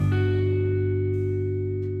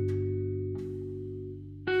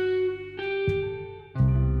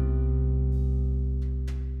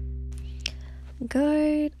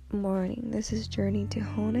This is Journey to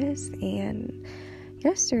Wholeness, and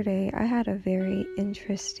yesterday I had a very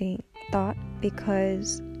interesting thought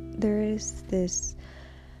because there is this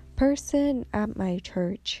person at my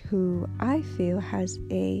church who I feel has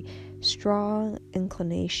a strong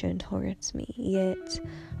inclination towards me, yet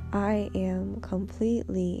I am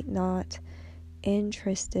completely not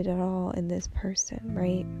interested at all in this person,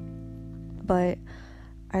 right? But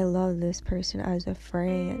I love this person as a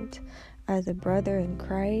friend, as a brother in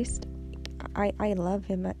Christ. I love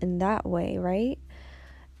him in that way, right?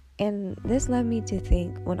 And this led me to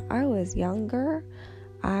think, when I was younger,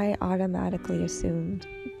 I automatically assumed,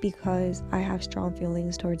 because I have strong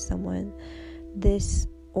feelings towards someone, because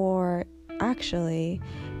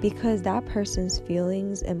that person's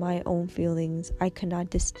feelings and my own feelings, I could not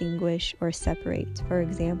distinguish or separate. For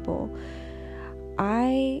example,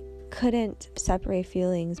 I couldn't separate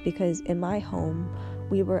feelings because in my home,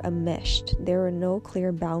 we were enmeshed. There were no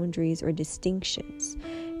clear boundaries or distinctions.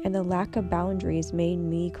 And the lack of boundaries made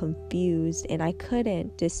me confused, and I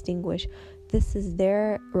couldn't distinguish this is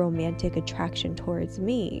their romantic attraction towards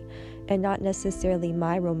me and not necessarily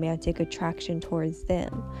my romantic attraction towards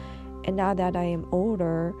them. And now that I am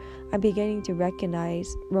older, I'm beginning to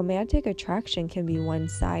recognize romantic attraction can be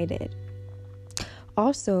one-sided.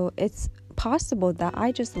 Also, it's possible that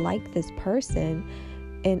I just like this person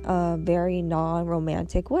in a very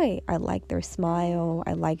non-romantic way. I like their smile,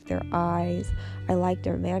 I like their eyes, I like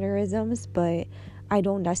their mannerisms, but I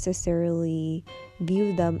don't necessarily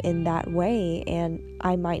view them in that way, and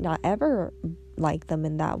I might not ever like them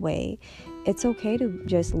in that way. It's okay to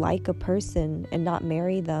just like a person and not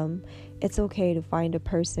marry them. It's okay to find a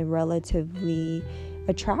person relatively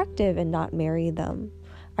attractive and not marry them.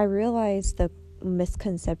 I realize the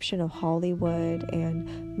misconception of Hollywood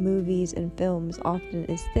and movies and films often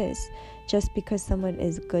is this: just because someone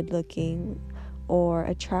is good looking or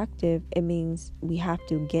attractive, it means we have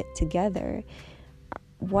to get together.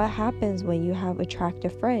 What happens when you have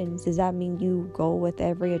attractive friends? Does that mean you go with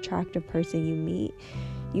every attractive person you meet?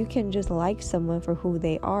 You can just like someone for who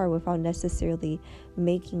they are without necessarily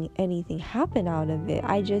making anything happen out of it.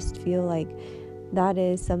 I just feel like that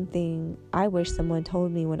is something I wish someone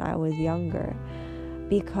told me when I was younger,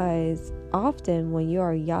 because often when you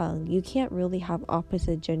are young, you can't really have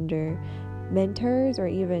opposite gender mentors or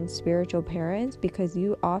even spiritual parents, because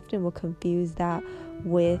you often will confuse that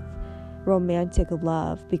with romantic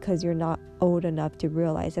love, because you're not old enough to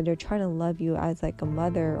realize that they're trying to love you as like a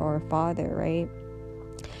mother or a father, right?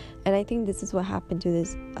 And I think this is what happened to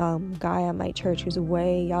this guy at my church who's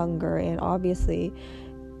way younger, and obviously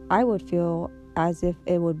I would feel as if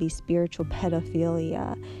it would be spiritual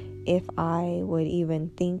pedophilia if I would even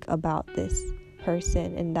think about this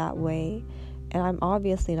person in that way. And I'm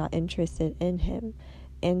obviously not interested in him.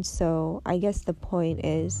 And so I guess the point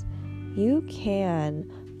is, you can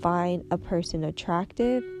find a person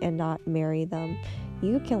attractive and not marry them.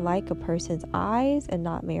 You can like a person's eyes and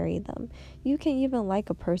not marry them. You can even like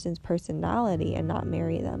a person's personality and not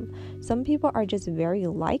marry them. Some people are just very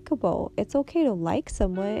likable. It's okay to like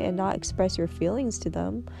someone and not express your feelings to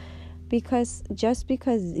them, because just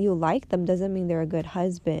because you like them doesn't mean they're a good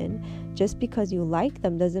husband. Just because you like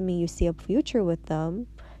them doesn't mean you see a future with them.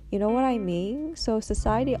 You know what I mean? So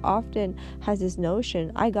society often has this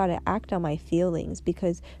notion, I gotta act on my feelings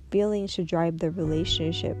because feelings should drive the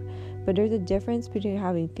relationship. But there's a difference between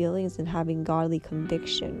having feelings and having godly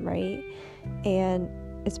conviction, right? And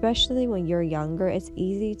especially when you're younger, it's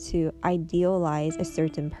easy to idealize a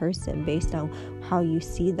certain person based on how you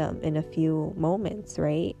see them in a few moments,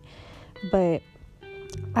 right? But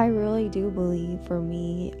I really do believe, for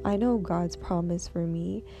me, I know God's promise for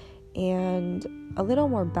me. And a little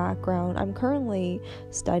more background, I'm currently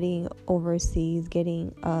studying overseas,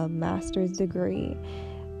 getting a master's degree.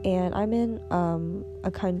 And I'm in a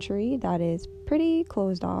country that is pretty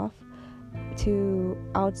closed off to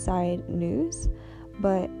outside news,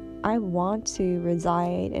 but I want to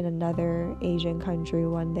reside in another Asian country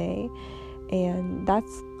one day. And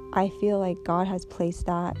I feel like God has placed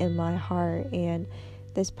that in my heart, and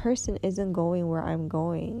this person isn't going where I'm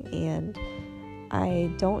going, and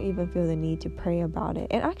I don't even feel the need to pray about it.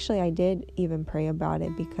 And actually, I did even pray about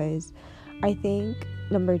it, because I think,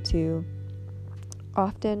 number two,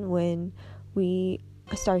 often when we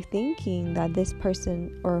start thinking that this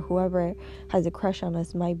person or whoever has a crush on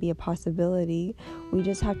us might be a possibility, we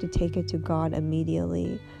just have to take it to God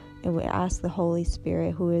immediately, and we ask the Holy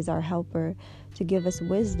Spirit, who is our helper, to give us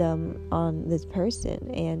wisdom on this person.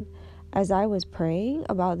 And as I was praying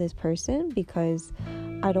about this person, because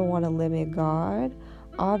I don't want to limit God,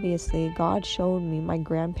 obviously God showed me my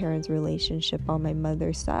grandparents' relationship on my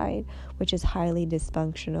mother's side, which is highly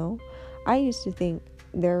dysfunctional. I used to think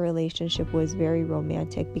their relationship was very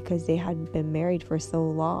romantic because they had been married for so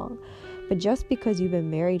long. But just because you've been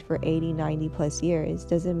married for 80, 90 plus years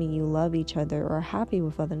doesn't mean you love each other or are happy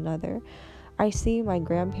with one another. I see my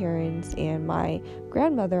grandparents and my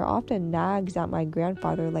grandmother often nags at my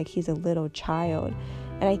grandfather like he's a little child.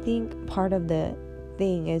 And I think part of the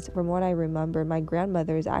thing is, from what I remember, my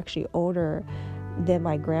grandmother is actually older than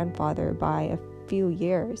my grandfather by a few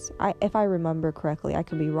years. If I remember correctly, I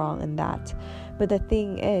could be wrong in that. But the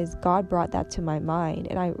thing is, God brought that to my mind,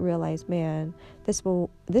 and I realized, man, this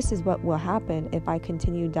is what will happen if I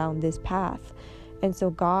continue down this path. And so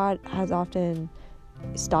God has often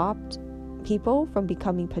stopped people from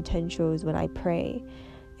becoming potentials when I pray,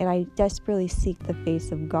 and I desperately seek the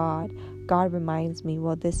face of God. God reminds me,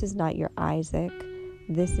 well, this is not your Isaac,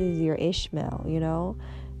 this is your Ishmael,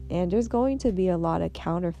 and there's going to be a lot of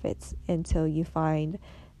counterfeits until you find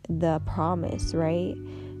the promise, right?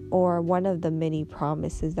 Or one of the many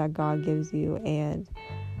promises that God gives you. And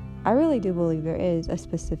I really do believe there is a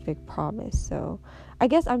specific promise. So I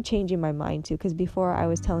guess I'm changing my mind too, because before I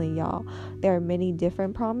was telling y'all there are many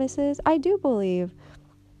different promises. I do believe,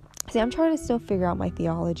 I'm trying to still figure out my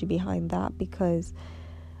theology behind that, because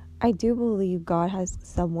I do believe God has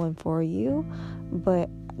someone for you, but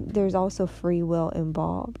there's also free will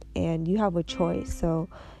involved, and you have a choice. So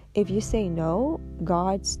if you say no,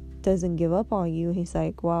 God doesn't give up on you. He's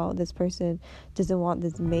like, well, this person doesn't want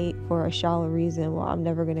this mate for a shallow reason. Well, I'm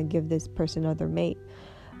never going to give this person another mate.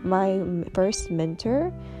 My first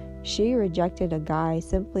mentor, she rejected a guy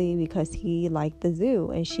simply because he liked the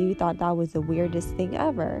zoo, and she thought that was the weirdest thing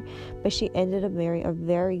ever. But she ended up marrying a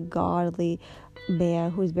very godly man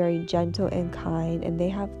who's very gentle and kind, and they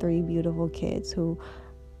have 3 beautiful kids who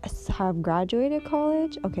have graduated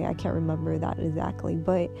college. Okay, I can't remember that exactly,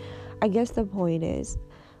 but I guess the point is,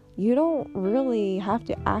 you don't really have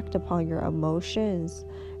to act upon your emotions,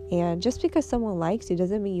 and just because someone likes you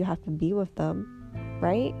doesn't mean you have to be with them,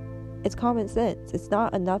 right? It's common sense. It's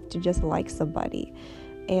not enough to just like somebody.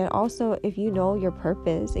 And also, if you know your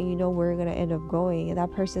purpose and you know where you're going to end up going, and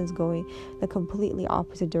that person's going the completely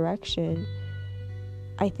opposite direction,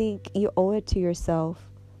 I think you owe it to yourself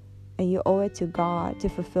and you owe it to God to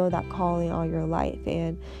fulfill that calling on your life.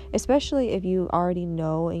 And especially if you already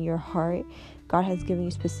know in your heart God has given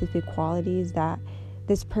you specific qualities that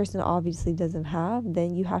this person obviously doesn't have,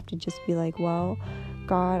 then you have to just be like, well,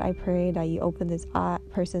 God, I pray that you open this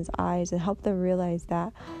person's eyes and help them realize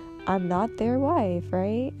that I'm not their wife,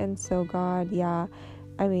 right? And so God, y'all,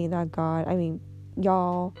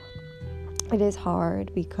 it is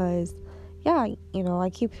hard because, I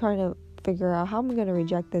keep trying to figure out how I'm going to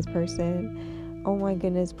reject this person. Oh my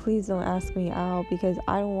goodness, please don't ask me out, because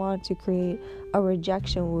I don't want to create a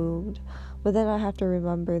rejection wound. But then I have to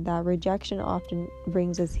remember that rejection often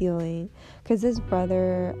brings us healing. Because this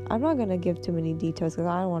brother, I'm not going to give too many details because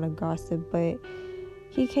I don't want to gossip, but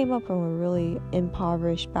he came up from a really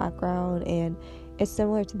impoverished background, and it's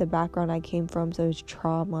similar to the background I came from. So it's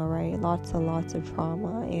trauma, right? Lots and lots of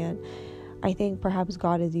trauma. And I think perhaps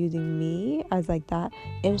God is using me as like that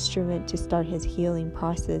instrument to start his healing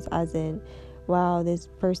process, as in, wow, this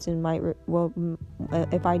person might,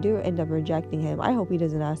 if I do end up rejecting him, I hope he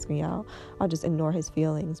doesn't ask me out. I'll just ignore his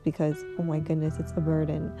feelings because, oh my goodness, it's a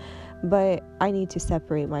burden. But I need to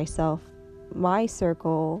separate myself. My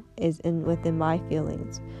circle is within my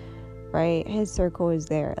feelings, right? His circle is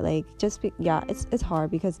there. Like, it's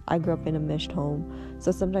hard because I grew up in a meshed home.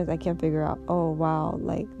 So sometimes I can't figure out, oh, wow,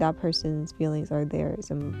 like that person's feelings are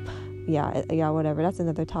theirs. And whatever. That's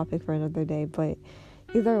another topic for another day. But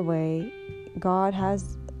either way, God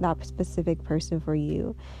has that specific person for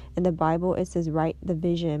you. In the Bible, it says, write the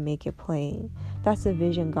vision and make it plain. That's the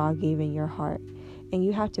vision God gave in your heart. And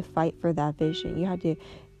you have to fight for that vision. You have to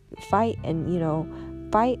fight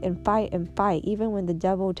and, fight and fight and fight. Even when the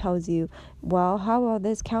devil tells you, well, how about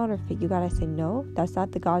this counterfeit? You got to say, no, that's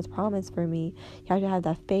not the God's promise for me. You have to have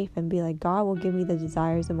that faith and be like, God will give me the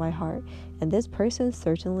desires of my heart. And this person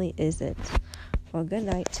certainly isn't. Well, good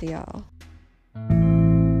night to y'all.